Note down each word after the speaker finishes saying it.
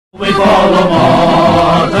We follow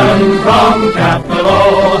Morton from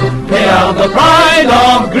Capital, they are the pride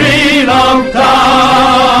of Greenock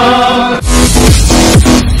Town.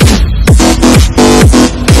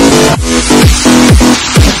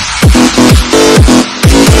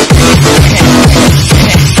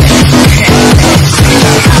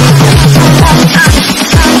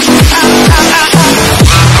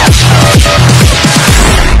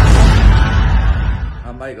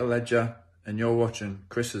 I'm Michael Ledger, and you're watching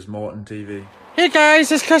Chris's Morton TV. Hey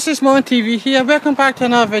guys, it's Chris's Morton TV here. Welcome back to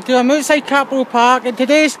another video. I'm outside Capital Park, and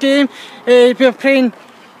today's game we're playing.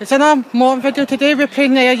 It's another Morton video. Today we're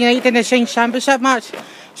playing United in the Science Championship match.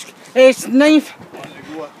 It's 9th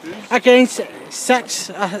against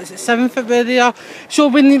 7th where they are. So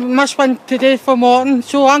we must win today for Morton.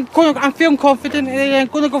 So I'm feeling confident. I'm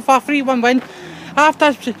going to go for a 3-1 win.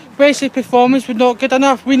 After Wesley's performance was not good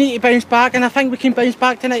enough, we need to bounce back, and I think we can bounce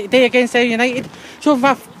back today against United. So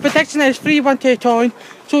my prediction is 3-1 to Town.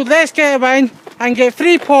 So let's get a win and get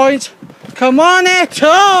 3 points. Come on,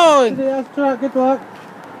 Town! Good luck.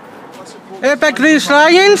 Big Reese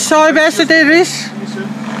Lions, all the best today, Reese.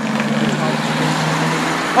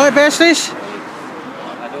 All the best, Reese.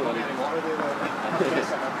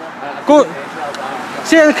 Go.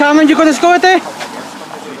 See the camera, you're going to score today?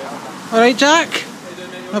 Alright, Jack.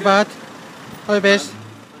 Not bad. All the best.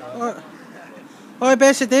 All the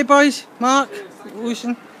best today, boys. Mark,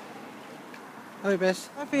 Lucian. All the best.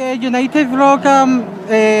 If United vlog,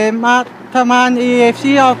 Matt, Taman,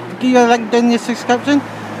 AFC, I'll give you a link down in the description.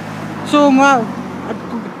 So, Matt,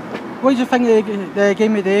 what do you think of the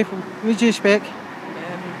game today? What do you expect? I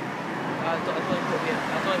don't think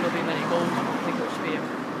there'll be many goals. I think it'll just be a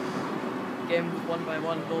game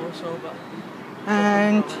 1-by-1 goal or so. But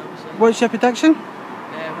and what's your prediction?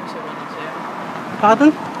 We'll say 1-0.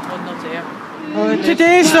 Pardon? 1-0.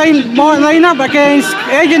 Today's Morton lineup against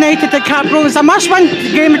United at Capital is a must-win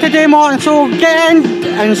game today, Morton. So get in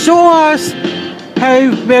and show us how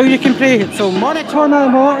well you can play. So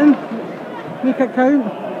Morton, make it count.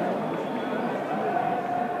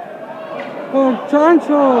 Oh, chance!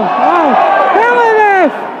 Wow! Penalty!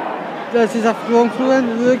 This is a long throw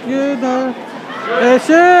in. Look good now. That's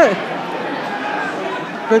it.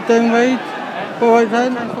 Good down wide. Forward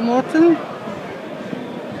hand for Morton.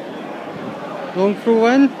 Long throw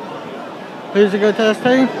in. Who's it go to this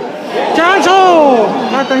time? Chance! Oh!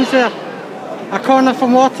 That thing's there. A corner for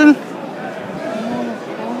Morton.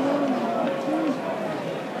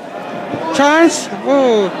 Chance!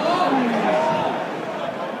 Oh!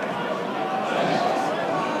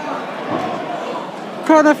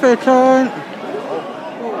 Corner for Town.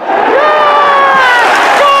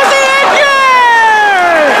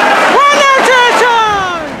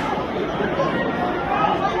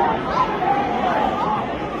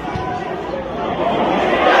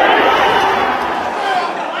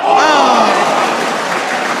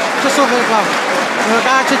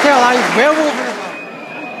 I can tell I well over the bar.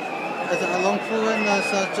 Is it a long throw in?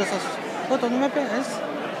 Just a... Hold on a minute, it is.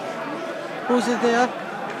 Who's it there?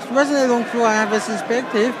 It wasn't a long throw, I was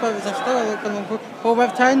inspective, but it was still a long throw. Oh, we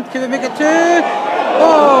have time. Can we make it 2?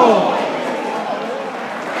 Oh!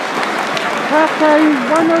 Half time,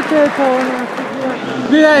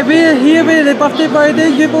 1-2. We're here with the birthday boy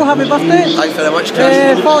today. Uwgu, happy birthday. Thanks very much,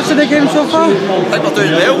 Chris. Thoughts of the game so far? I think we're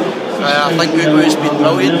doing well. I think Uwgu's been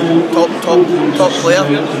brilliant, top player.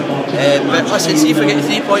 But listen, see if we get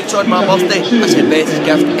 3 points on my birthday, that's the best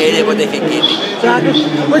gift anybody can give me.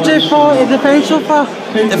 What do you thought of the defence so far?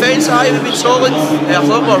 Defence, we've been solid. I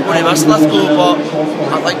thought we were going to miss Lithgow, but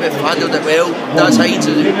I think we've handled it well. That's Hines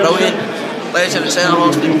has been brilliant. Ledger at centre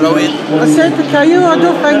half's been brilliant. I said to Kyle, I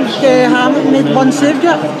don't think Hammond made one save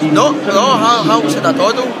yet. No, Hamilton had a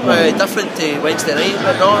doddle, different to Wednesday night,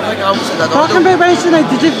 but no, I think Hamilton had a doddle. Talking about Wednesday night,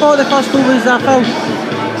 did you thought the first goal was a foul?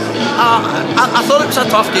 I thought it was a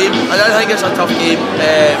tough game. I did think it's a tough game,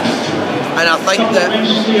 and I think that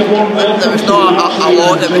there was not a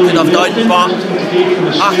lot that we could have done, but we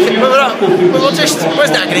were just, it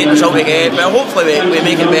wasn't a great result to get, but hopefully we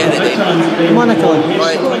make it better today. Monaco.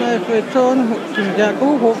 Right. Now for Tron, can we get a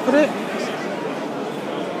goal? Hope for it.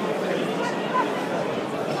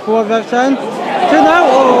 4 minutes in. 2 now.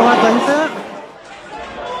 Oh, hard done for it.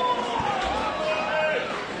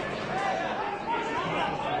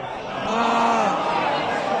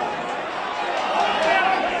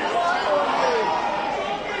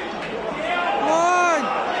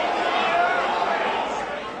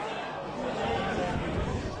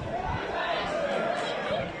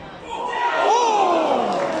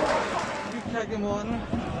 Morton.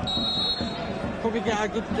 Hope we get a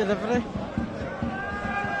good delivery.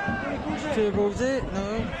 2 goals, 8? No.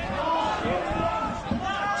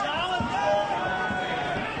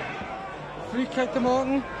 kick to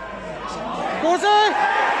Morton. Goes in!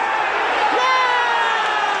 Yeah!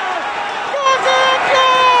 Goes in!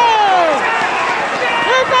 Goal!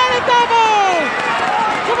 We've got a double!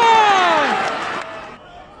 Come on!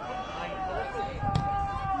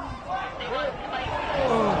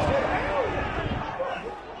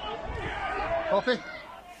 Coffee?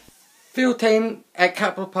 Full time at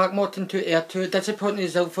Capitol Park, Morton 2-2. Disappointing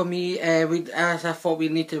result for me. As I thought we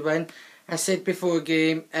need to win. I said before the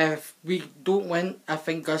game, if we don't win, I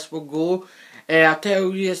think Gus will go. I'll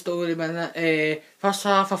tell you a story in a minute. First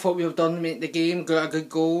half, I thought we were done to make the game, got a good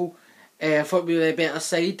goal. I thought we were a better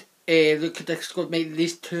side. We could have scored maybe at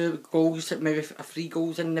least 2 goals, maybe 3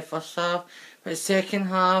 goals in the first half. But the second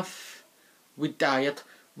half, we died.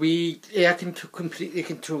 We completely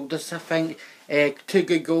controlled us, I think. 2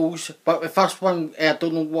 good goals, but the first one, I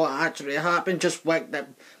don't know what actually happened, just whacked that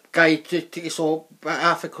guy to take us all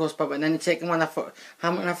half across, but then the second one, I thought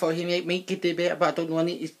he might could do better, but I don't know, I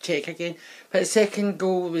need to check again. But the second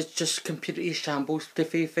goal was just completely shambles, to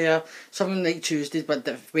be fair. Something like Tuesdays, but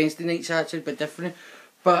Wednesday nights actually, but different.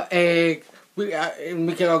 But we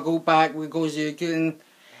can all go back, we go Uwgu,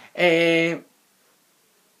 and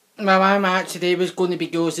my man match today was going to be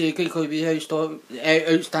Uwgu because he was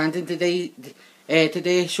outstanding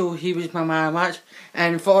today, so he was my man match.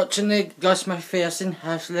 And unfortunately, Gus McPherson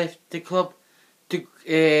has left the club.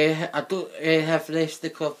 Have left the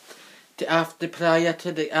club after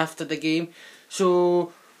the game.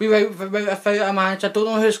 So we were without a manager. I don't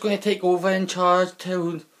know who's going to take over in charge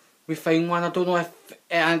till we find one. I don't know if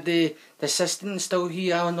the assistant is still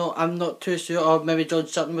here. I'm not too sure. Or maybe John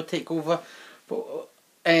Sutton will take over.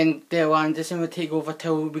 And Dale Anderson will take over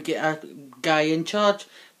till we get a guy in charge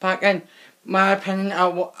back in. My opinion,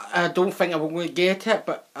 I don't think I will going to get it,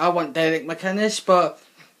 but I want Derek McInnes, but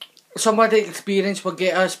somebody experienced will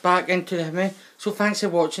get us back into him. So thanks for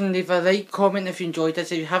watching. Leave a like, comment if you enjoyed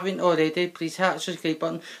this. If you haven't already, please hit the subscribe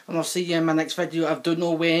button, and I'll see you in my next video. I don't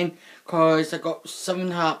know when, because I got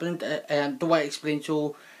something happened and I don't want to explain.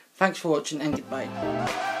 So thanks for watching and goodbye.